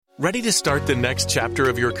Ready to start the next chapter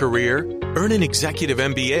of your career? Earn an executive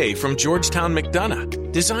MBA from Georgetown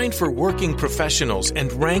McDonough, designed for working professionals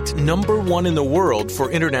and ranked #1 in the world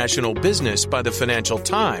for international business by the Financial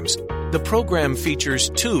Times. The program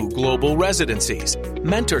features 2 global residencies,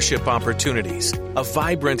 mentorship opportunities, a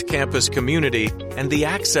vibrant campus community, and the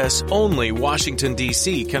access only Washington,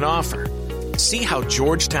 D.C. can offer. See how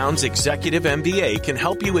Georgetown's Executive MBA can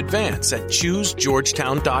help you advance at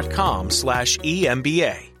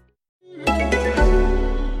choosegeorgetown.com/EMBA.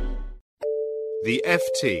 The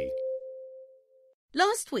FT.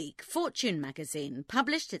 Last week, Fortune magazine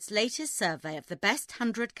published its latest survey of the best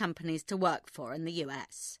 100 companies to work for in the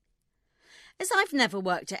US. As I've never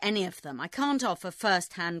worked at any of them, I can't offer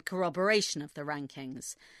first-hand corroboration of the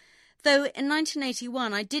rankings. Though in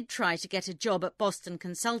 1981 I did try to get a job at Boston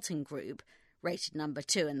Consulting Group, rated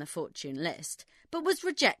 #2 in the Fortune list, but was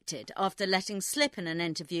rejected after letting slip in an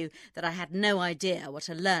interview that I had no idea what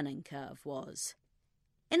a learning curve was.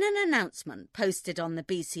 In an announcement posted on the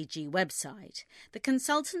BCG website, the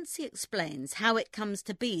consultancy explains how it comes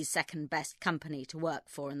to be second best company to work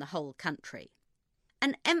for in the whole country.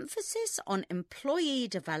 An emphasis on employee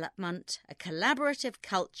development, a collaborative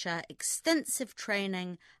culture, extensive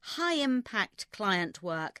training, high-impact client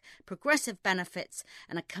work, progressive benefits,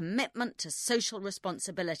 and a commitment to social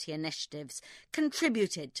responsibility initiatives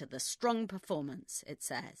contributed to the strong performance, it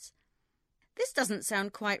says. This doesn't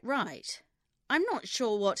sound quite right. I'm not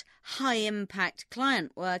sure what high-impact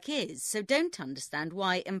client work is, so don't understand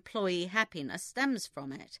why employee happiness stems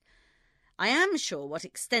from it. I am sure what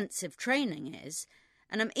extensive training is,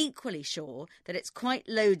 and I'm equally sure that it's quite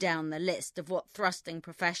low down the list of what thrusting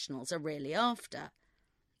professionals are really after.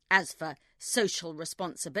 As for social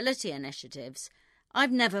responsibility initiatives,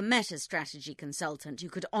 I've never met a strategy consultant who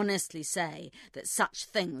could honestly say that such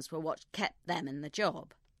things were what kept them in the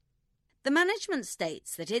job. The management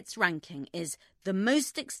states that its ranking is the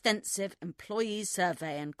most extensive employee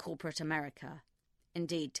survey in corporate America.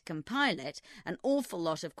 Indeed, to compile it, an awful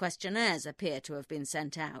lot of questionnaires appear to have been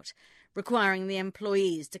sent out, requiring the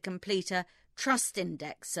employees to complete a trust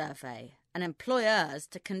index survey and employers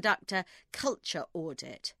to conduct a culture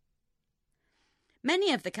audit.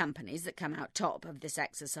 Many of the companies that come out top of this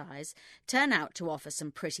exercise turn out to offer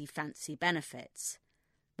some pretty fancy benefits.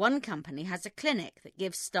 One company has a clinic that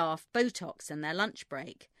gives staff Botox in their lunch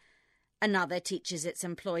break. Another teaches its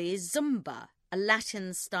employees Zumba, a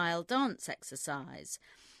Latin-style dance exercise.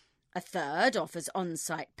 A third offers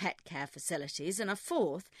on-site pet care facilities, and a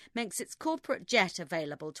fourth makes its corporate jet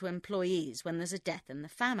available to employees when there's a death in the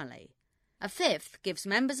family. A fifth gives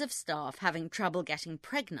members of staff having trouble getting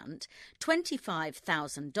pregnant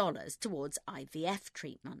 $25,000 towards IVF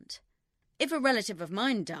treatment. If a relative of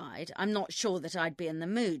mine died, I'm not sure that I'd be in the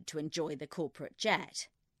mood to enjoy the corporate jet.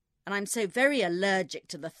 And I'm so very allergic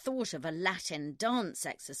to the thought of a Latin dance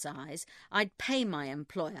exercise, I'd pay my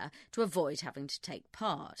employer to avoid having to take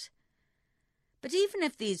part. But even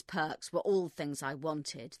if these perks were all things I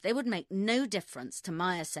wanted, they would make no difference to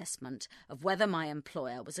my assessment of whether my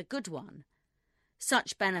employer was a good one.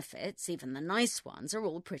 Such benefits, even the nice ones, are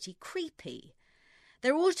all pretty creepy.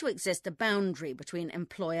 There ought to exist a boundary between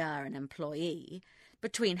employer and employee,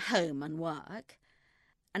 between home and work,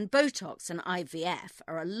 and Botox and IVF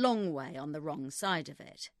are a long way on the wrong side of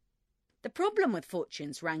it. The problem with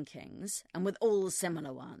Fortune's rankings, and with all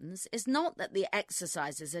similar ones, is not that the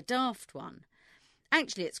exercise is a daft one.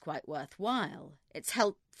 Actually, it's quite worthwhile. It's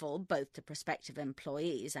helpful both to prospective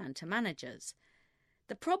employees and to managers.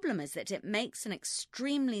 The problem is that it makes an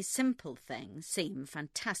extremely simple thing seem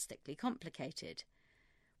fantastically complicated.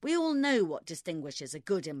 We all know what distinguishes a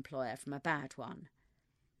good employer from a bad one.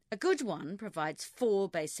 A good one provides 4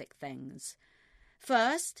 basic things.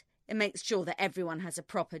 First, it makes sure that everyone has a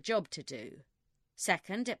proper job to do.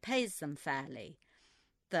 Second, it pays them fairly.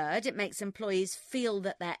 Third, it makes employees feel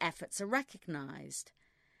that their efforts are recognised.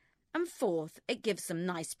 And fourth, it gives them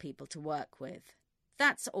nice people to work with.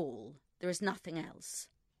 That's all. There is nothing else.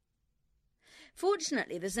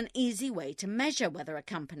 Fortunately, there's an easy way to measure whether a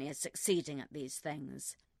company is succeeding at these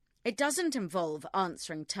things. It doesn't involve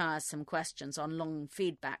answering tiresome questions on long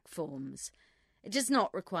feedback forms. It does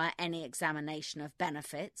not require any examination of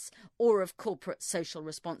benefits or of corporate social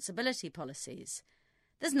responsibility policies.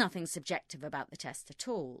 There's nothing subjective about the test at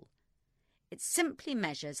all. It simply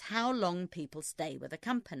measures how long people stay with a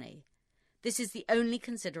company. This is the only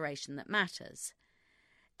consideration that matters.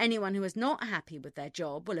 Anyone who is not happy with their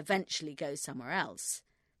job will eventually go somewhere else.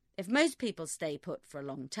 If most people stay put for a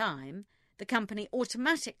long time, the company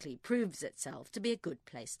automatically proves itself to be a good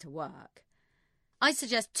place to work. I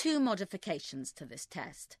suggest 2 modifications to this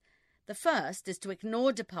test. The first is to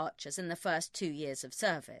ignore departures in the first 2 years of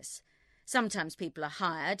service. Sometimes people are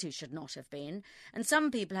hired who should not have been, and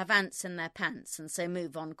some people have ants in their pants and so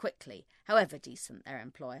move on quickly, however decent their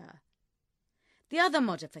employer. The other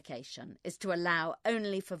modification is to allow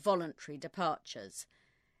only for voluntary departures.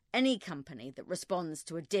 Any company that responds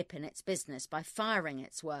to a dip in its business by firing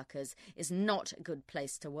its workers is not a good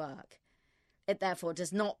place to work. It therefore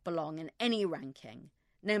does not belong in any ranking,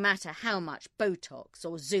 no matter how much Botox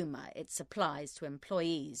or Zuma it supplies to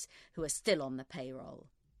employees who are still on the payroll.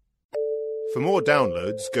 For more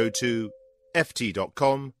downloads, go to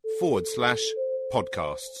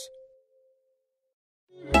ft.com/podcasts.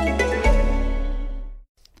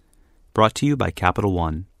 Brought to you by Capital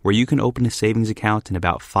One, where you can open a savings account in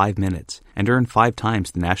about 5 minutes and earn 5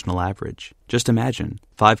 times the national average. Just imagine,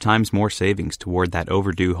 5 times more savings toward that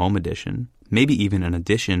overdue home edition, maybe even an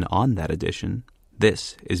addition on that addition.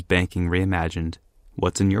 This is banking reimagined.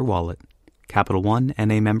 What's in your wallet? Capital One,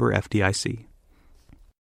 N.A. member FDIC.